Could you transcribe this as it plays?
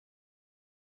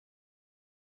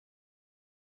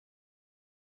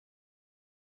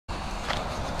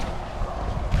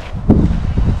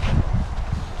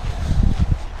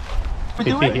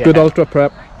Yeah. Good ultra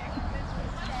prep.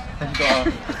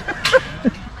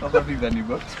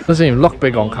 Doesn't even look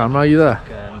big on camera either.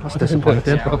 That's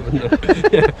disappointing.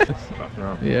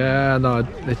 Yeah, no,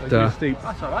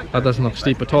 that doesn't look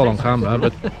steep at all on camera,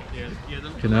 but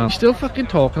you know, still fucking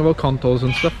talking about contours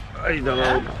and stuff. I don't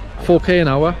know. 4k an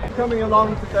hour. Coming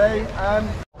along today,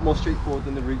 more straightforward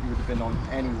than the route you would have been on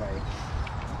anyway.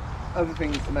 Other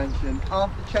things to mention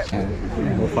after checkpoint.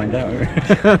 We'll find out.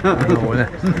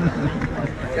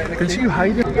 Can you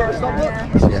hide it? Yeah,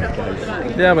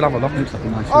 Yeah, we'll have a look.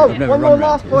 oh, one more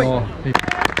last point. Oh,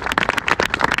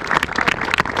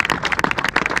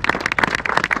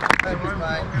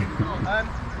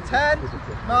 10,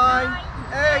 9,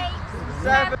 8,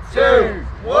 7, 2,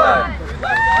 1.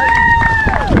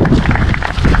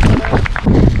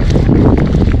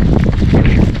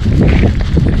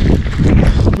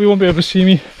 You won't be able to see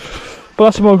me, but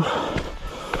that's about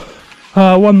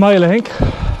 1 mile, I think.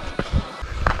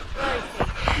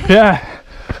 Yeah,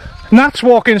 Nat's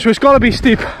walking, so it's got to be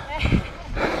steep.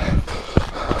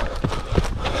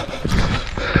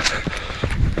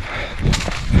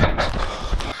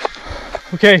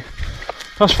 Okay,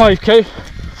 that's 5k.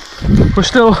 We're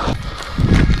still,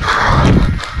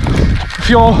 if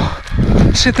you're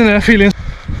sitting there feeling,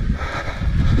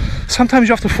 sometimes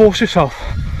you have to force yourself.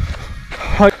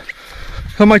 Like,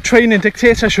 so my training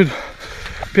dictates I should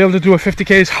be able to do a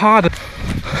 50k. It's harder.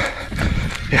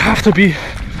 You have to be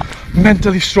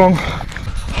mentally strong.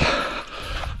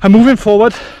 I'm moving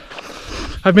forward.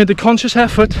 I've made a conscious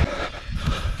effort.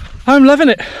 I'm loving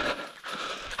it.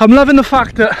 I'm loving the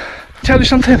fact that, tell you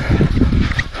something,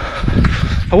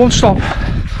 I won't stop.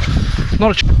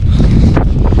 Not a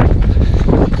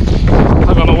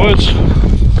I've got no words.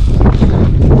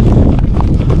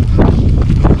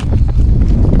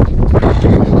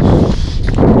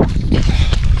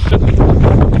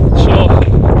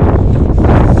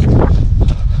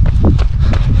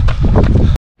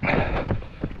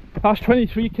 That's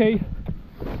 23k.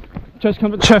 Just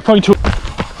come to checkpoint 2.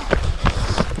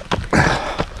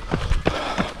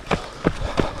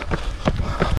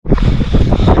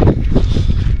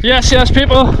 Yes,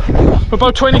 people. We're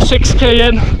about 26k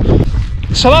in.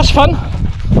 So that's fun.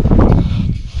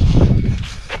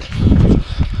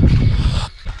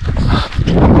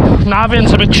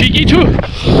 Navin's a bit cheeky too.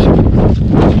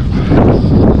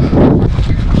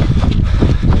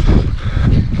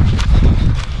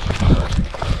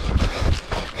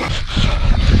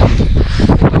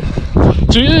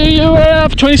 So you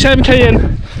have 27k in.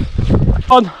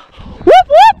 On. Whoop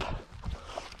whoop!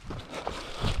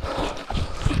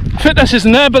 Fitness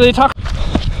isn't there, but they attack.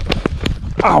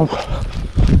 Ow!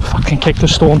 Fucking kicked the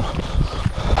stone.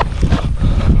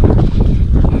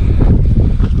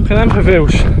 Look at them for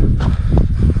views.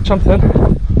 Something.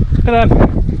 Look at them.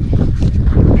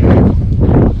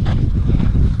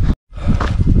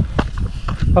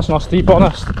 That's not steep,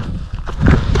 honest.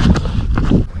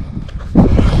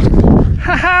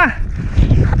 Haha!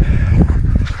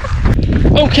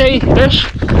 Okay-ish.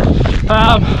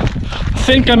 I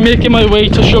think I'm making my way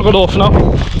to Sugarloaf now.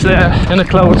 It's there in a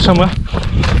cloud somewhere.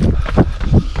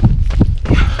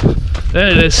 There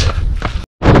it is.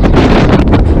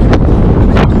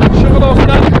 Sugarloaf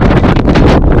done.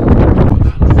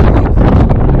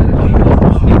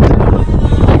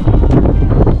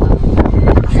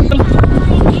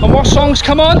 And what songs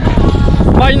come on?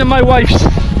 Mine and my wife's.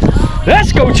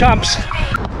 Let's go, champs!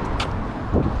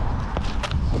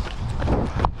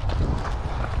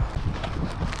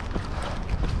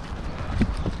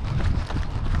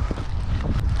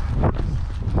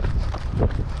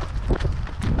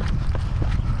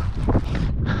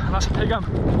 And that's a Pigum.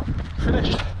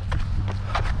 Finished.